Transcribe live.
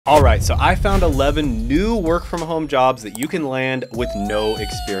All right, so I found 11 new work from home jobs that you can land with no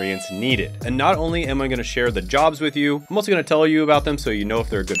experience needed. And not only am I gonna share the jobs with you, I'm also gonna tell you about them so you know if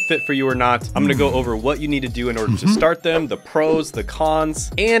they're a good fit for you or not. I'm gonna go over what you need to do in order to start them, the pros, the cons,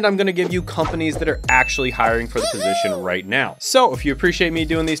 and I'm gonna give you companies that are actually hiring for the position right now. So if you appreciate me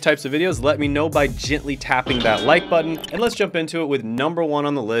doing these types of videos, let me know by gently tapping that like button, and let's jump into it with number one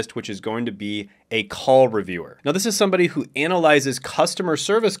on the list, which is going to be a call reviewer. Now, this is somebody who analyzes customer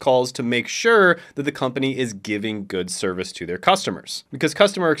service calls to make sure that the company is giving good service to their customers, because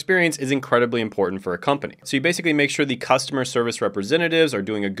customer experience is incredibly important for a company. So you basically make sure the customer service representatives are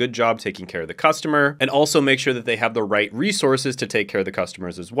doing a good job taking care of the customer, and also make sure that they have the right resources to take care of the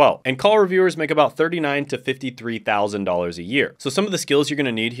customers as well. And call reviewers make about $39,000 to $53,000 a year. So some of the skills you're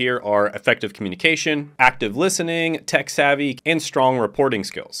gonna need here are effective communication, active listening, tech savvy, and strong reporting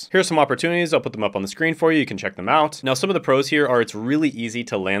skills. Here's some opportunities. I'll put them up on the screen for you. You can check them out. Now, some of the pros here are it's really easy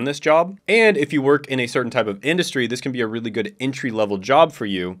to land this job. And if you work in a certain type of industry, this can be a really good entry-level job for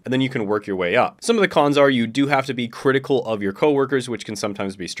you, and then you can work your way up. Some of the cons are you do have to be critical of your coworkers, which can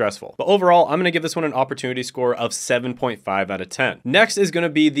sometimes be stressful. But overall, I'm gonna give this one an opportunity score of 7.5 out of 10. Next is gonna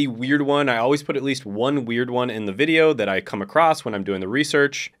be the weird one. I always put at least one weird one in the video that I come across when I'm doing the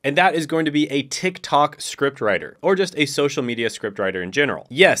research, and that is going to be a TikTok scriptwriter, or just a social media scriptwriter in general.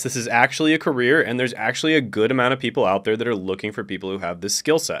 Yes, this is actually a career, and there's actually a good amount of people out there that are looking for people who have this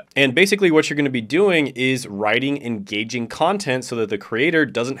skill set. And basically what you're going to be doing is writing engaging content so that the creator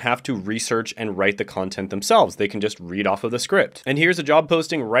doesn't have to research and write the content themselves. They can just read off of the script. And here's a job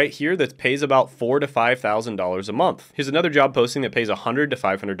posting right here that pays about $4,000 to $5,000 a month. Here's another job posting that pays $100 to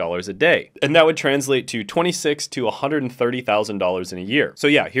 $500 a day. And that would translate to $26,000 to $130,000 in a year. So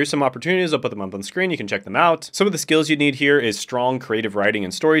yeah, here's some opportunities. I'll put them up on the screen. You can check them out. Some of the skills you need here is strong creative writing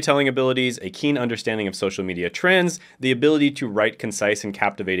and storytelling abilities, a keen understanding of social media trends, the ability to write concise and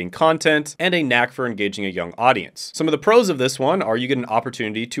captivating content, and a knack for engaging a young audience. Some of the pros of this one are you get an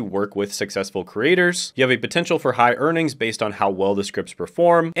opportunity to work with successful creators, you have a potential for high earnings based on how well the scripts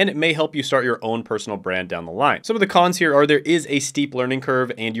perform, and it may help you start your own personal brand down the line. Some of the cons here are there is a steep learning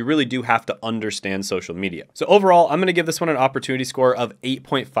curve, and you really do have to understand social media. So overall, I'm gonna give this one an opportunity score of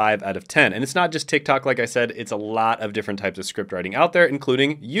 8.5 out of 10. And it's not just TikTok, like I said, it's a lot of different types of script writing out there,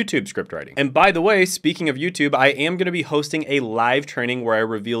 including YouTube script writing. And by the way, speaking of YouTube, I am going to be hosting a live training where I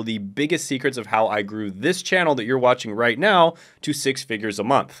reveal the biggest secrets of how I grew this channel that you're watching right now to 6 figures a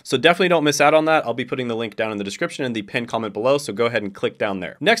month. So definitely don't miss out on that. I'll be putting the link down in the description and the pinned comment below, so go ahead and click down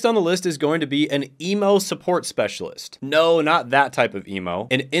there. Next on the list is going to be an emo support specialist. No, not that type of emo.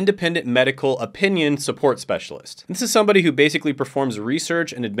 An independent medical opinion support specialist. This is somebody who basically performs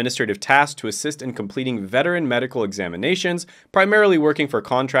research and administrative tasks to assist in completing veteran medical examinations, primarily working for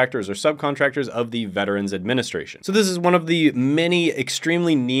contractors or subcontractors of the Veterans Administration. So this is one of the many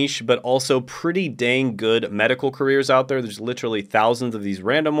extremely niche, but also pretty dang good medical careers out there. There's literally thousands of these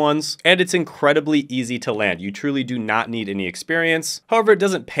random ones, and it's incredibly easy to land. You truly do not need any experience. However, it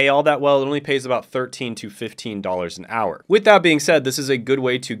doesn't pay all that well. It only pays about $13 to $15 an hour. With that being said, this is a good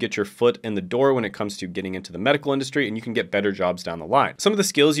way to get your foot in the door when it comes to getting into the medical industry, and you can get better jobs down the line. Some of the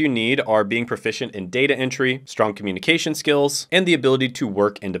skills you need are being proficient in data entry, strong communication skills, and the ability to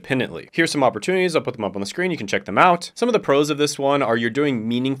work independently. Here's some opportunities. I'll put them up on the screen. You can check them out. Some of the pros of this one are you're doing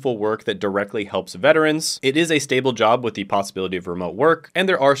meaningful work that directly helps veterans. It is a stable job with the possibility of remote work, and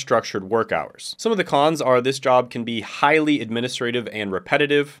there are structured work hours. Some of the cons are this job can be highly administrative and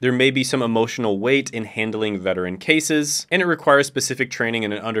repetitive. There may be some emotional weight in handling veteran cases, and it requires specific training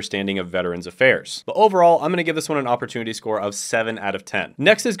and an understanding of veterans affairs. But overall, I'm going to give this one an opportunity score of 7 out of 10.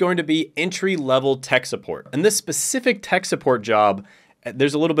 Next is going to be entry-level tech support. And this specific tech support job,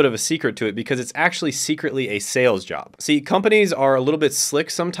 there's a little bit of a secret to it because it's actually secretly a sales job. See, companies are a little bit slick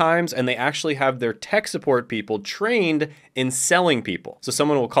sometimes, and they actually have their tech support people trained in selling people. So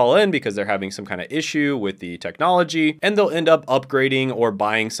someone will call in because they're having some kind of issue with the technology, and they'll end up upgrading or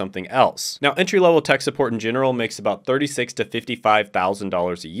buying something else. Now, entry-level tech support in general makes about $36,000 to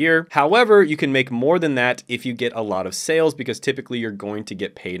 $55,000 a year. However, you can make more than that if you get a lot of sales, because typically you're going to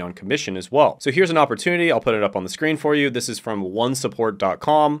get paid on commission as well. So here's an opportunity. I'll put it up on the screen for you. This is from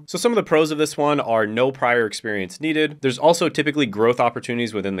onesupport.com. So some of the pros of this one are no prior experience needed. There's also typically growth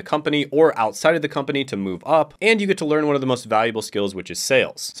opportunities within the company or outside of the company to move up, and you get to learn one of the most valuable skills, which is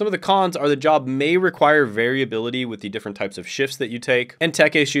sales. Some of the cons are the job may require variability with the different types of shifts that you take, and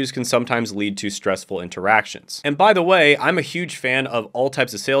tech issues can sometimes lead to stressful interactions. And by the way, I'm a huge fan of all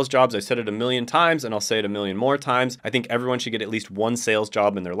types of sales jobs. I said it a million times, and I'll say it a million more times. I think everyone should get at least one sales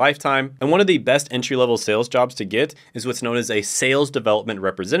job in their lifetime. And one of the best entry-level sales jobs to get is what's known as a sales development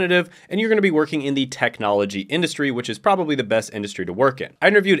representative, and you're going to be working in the technology industry, which is probably the best industry to work in. I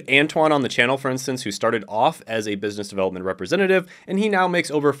interviewed Antoine on the channel, for instance, who started off as a business development representative, and he now makes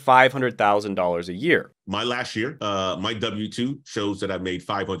over $500,000 a year. My last year, my W-2 shows that I made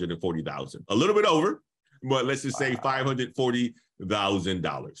 $540,000, a little bit over, but let's just say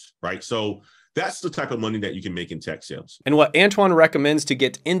 $540,000, right? So that's the type of money that you can make in tech sales. And what Antoine recommends to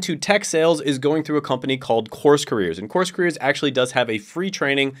get into tech sales is going through a company called Course Careers. And Course Careers actually does have a free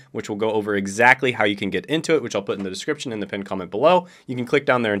training, which will go over exactly how you can get into it, which I'll put in the description in the pinned comment below. You can click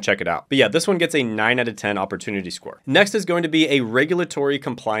down there and check it out. But yeah, this one gets a 9 out of 10 opportunity score. Next is going to be a regulatory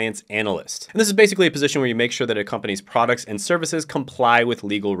compliance analyst. And this is basically a position where you make sure that a company's products and services comply with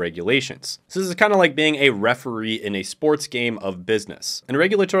legal regulations. So this is kind of like being a referee in a sports game of business. And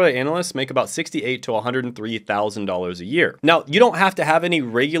regulatory analysts make about $68,000 to $103,000 a year. Now, you don't have to have any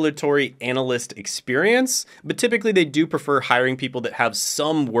regulatory analyst experience, but typically they do prefer hiring people that have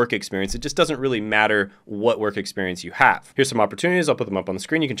some work experience. It just doesn't really matter what work experience you have. Here's some opportunities. I'll put them up on the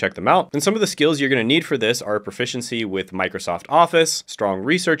screen. You can check them out. And some of the skills you're going to need for this are proficiency with Microsoft Office, strong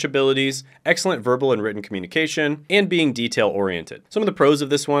research abilities, excellent verbal and written communication, and being detail-oriented. Some of the pros of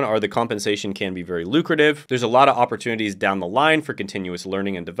this one are the compensation can be very lucrative. There's a lot of opportunities down the line for continuous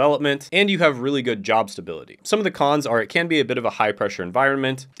learning and development, and you have really good job stability. Some of the cons are it can be a bit of a high pressure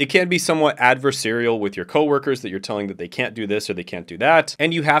environment. It can be somewhat adversarial with your coworkers that you're telling that they can't do this or they can't do that.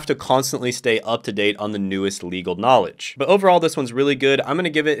 And you have to constantly stay up to date on the newest legal knowledge. But overall, this one's really good. I'm going to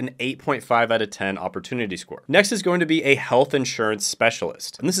give it an 8.5 out of 10 opportunity score. Next is going to be a health insurance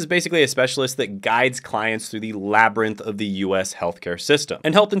specialist. And this is basically a specialist that guides clients through the labyrinth of the US healthcare system.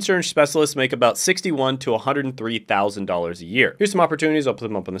 And health insurance specialists make about $61,000 to $103,000 a year. Here's some opportunities. I'll put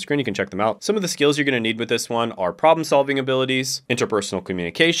them up on the screen. You can check them out. Some of the skills you're going to need with this one are problem-solving abilities, interpersonal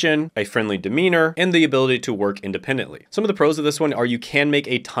communication, a friendly demeanor, and the ability to work independently. Some of the pros of this one are you can make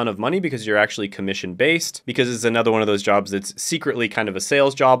a ton of money because you're actually commission-based, because it's another one of those jobs that's secretly kind of a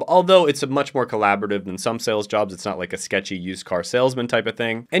sales job, although it's a much more collaborative than some sales jobs. It's not like a sketchy used car salesman type of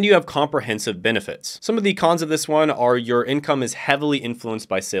thing. And you have comprehensive benefits. Some of the cons of this one are your income is heavily influenced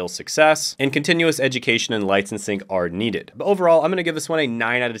by sales success, and continuous education and licensing are needed. But overall, I'm going to give this one a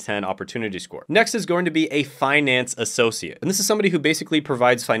 9 out of 10 opportunity score. Next is going to be a finance associate. And this is somebody who basically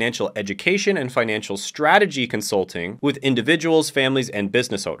provides financial education and financial strategy consulting with individuals, families, and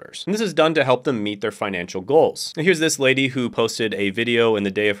business owners. And this is done to help them meet their financial goals. And here's this lady who posted a video in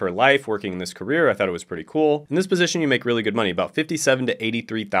the day of her life working in this career. I thought it was pretty cool. In this position, you make really good money, about $57,000 to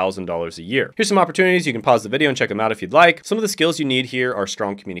 $83,000 a year. Here's some opportunities. You can pause the video and check them out if you'd like. Some of the skills you need here are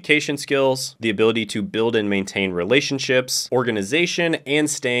strong communication skills, the ability to build and maintain relationships, organization, and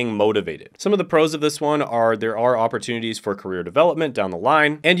staying motivated. Some of the pros of this one are there are opportunities for career development down the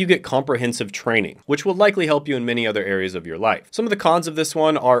line, and you get comprehensive training, which will likely help you in many other areas of your life. Some of the cons of this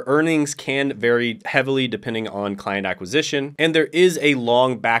one are earnings can vary heavily depending on client acquisition, and there is a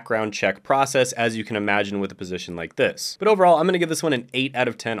long background check process, as you can imagine with a position like this. But overall, I'm going to give this one an 8 out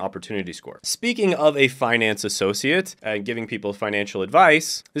of 10 opportunity score. Speaking of a finance associate and giving people financial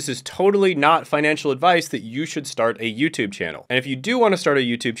advice, this is totally not financial advice that you should start a YouTube channel. And if you do want to start a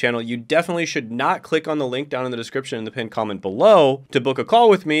YouTube channel, you definitely should not click on the link down in the description in the pinned comment below to book a call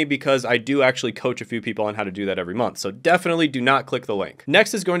with me, because I do actually coach a few people on how to do that every month. So definitely do not click the link.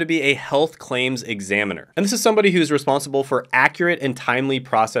 Next is going to be a health claims examiner. And this is somebody who's responsible for accurate and timely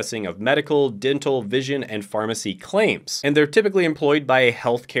processing of medical, dental, vision, and pharmacy claims. And they're typically employed by a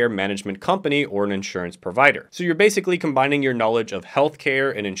healthcare management company or an insurance provider. So you're basically combining your knowledge of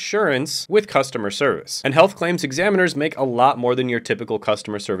healthcare and insurance with customer service. And health claims examiners make a lot more than your typical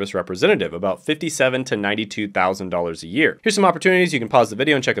customer service representative, about $57,000 to $92,000 a year. Here's some opportunities. You can pause the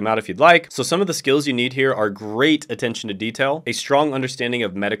video and check them out if you'd like. So some of the skills you need here are great attention to detail, a strong understanding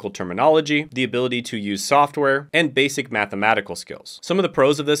of medical terminology, the ability to use software, and basic mathematical skills. Some of the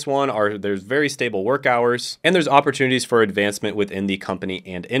pros of this one are there's very stable work hours, and there's opportunities for advancement within the company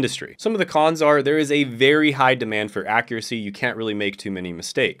and industry. Some of the cons are there is a very high demand for accuracy. You can't really make too many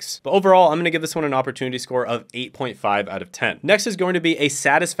mistakes. But overall, I'm going to give this one an opportunity score of 8.5 out of 10. Next is going to be a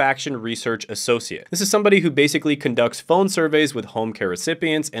satisfaction research associate. This is somebody who basically conducts phone surveys with home care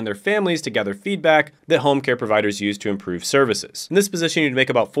recipients and their families to gather feedback that home care providers use to improve services. In this position, you'd make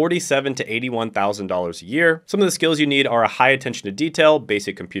about $47,000 to $81,000 a year. Some of the skills you need are a high attention to detail,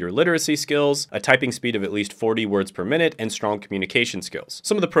 basic computer literacy skills, a typing speed of at least 40 words per minute, and strong communication skills.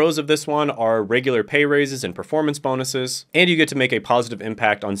 Some of the pros of this one are regular pay raises and performance bonuses, and you get to make a positive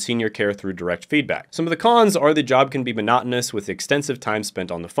impact on senior care through direct feedback. Some of the cons are the job can be monotonous with extensive time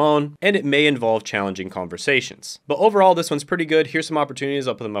spent on the phone, phone, and it may involve challenging conversations. But overall, this one's pretty good. Here's some opportunities.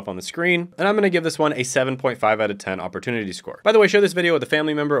 I'll put them up on the screen, and I'm going to give this one a 7.5 out of 10 opportunity score. By the way, share this video with a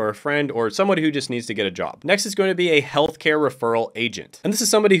family member or a friend or somebody who just needs to get a job. Next is going to be a healthcare referral agent. And this is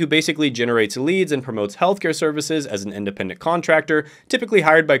somebody who basically generates leads and promotes healthcare services as an independent contractor, typically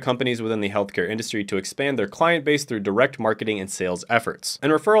hired by companies within the healthcare industry to expand their client base through direct marketing and sales efforts.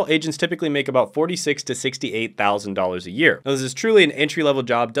 And referral agents typically make about $46,000 to $68,000 a year. Now, this is truly an entry-level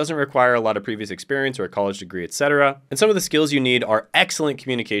job, doesn't require a lot of previous experience or a college degree, etc. And some of the skills you need are excellent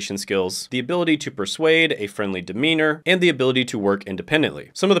communication skills, the ability to persuade, a friendly demeanor, and the ability to work independently.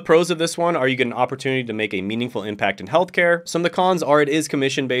 Some of the pros of this one are you get an opportunity to make a meaningful impact in healthcare. Some of the cons are it is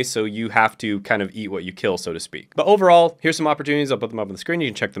commission-based, so you have to kind of eat what you kill, so to speak. But overall, here's some opportunities. I'll put them up on the screen. You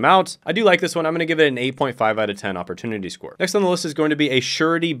can check them out. I do like this one. I'm going to give it an 8.5 out of 10 opportunity score. Next on the list is going to be a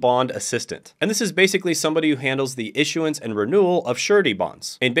surety bond assistant. And this is basically somebody who handles the issuance and renewal of surety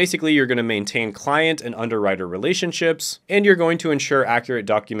bonds. And basically, you're going to maintain client and underwriter relationships, and you're going to ensure accurate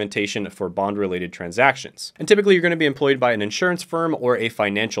documentation for bond-related transactions. And typically, you're going to be employed by an insurance firm or a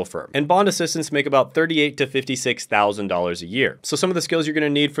financial firm. And bond assistants make about $38,000 to $56,000 a year. So some of the skills you're going to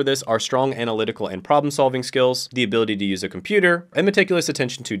need for this are strong analytical and problem-solving skills, the ability to use a computer, and meticulous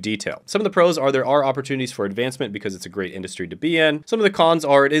attention to detail. Some of the pros are there are opportunities for advancement because it's a great industry to be in. Some of the cons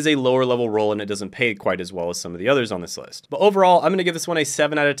are it is a lower level role and it doesn't pay quite as well as some of the others on this list. But overall, I'm going to give this one a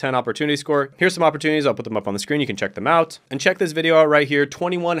 7 out of 10 opportunity score. Here's some opportunities. I'll put them up on the screen. You can check them out. And check this video out right here.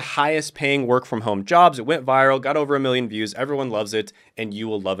 21 highest paying work from home jobs. It went viral, got over 1 million views. Everyone loves it, and you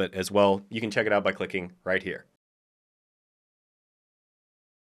will love it as well. You can check it out by clicking right here.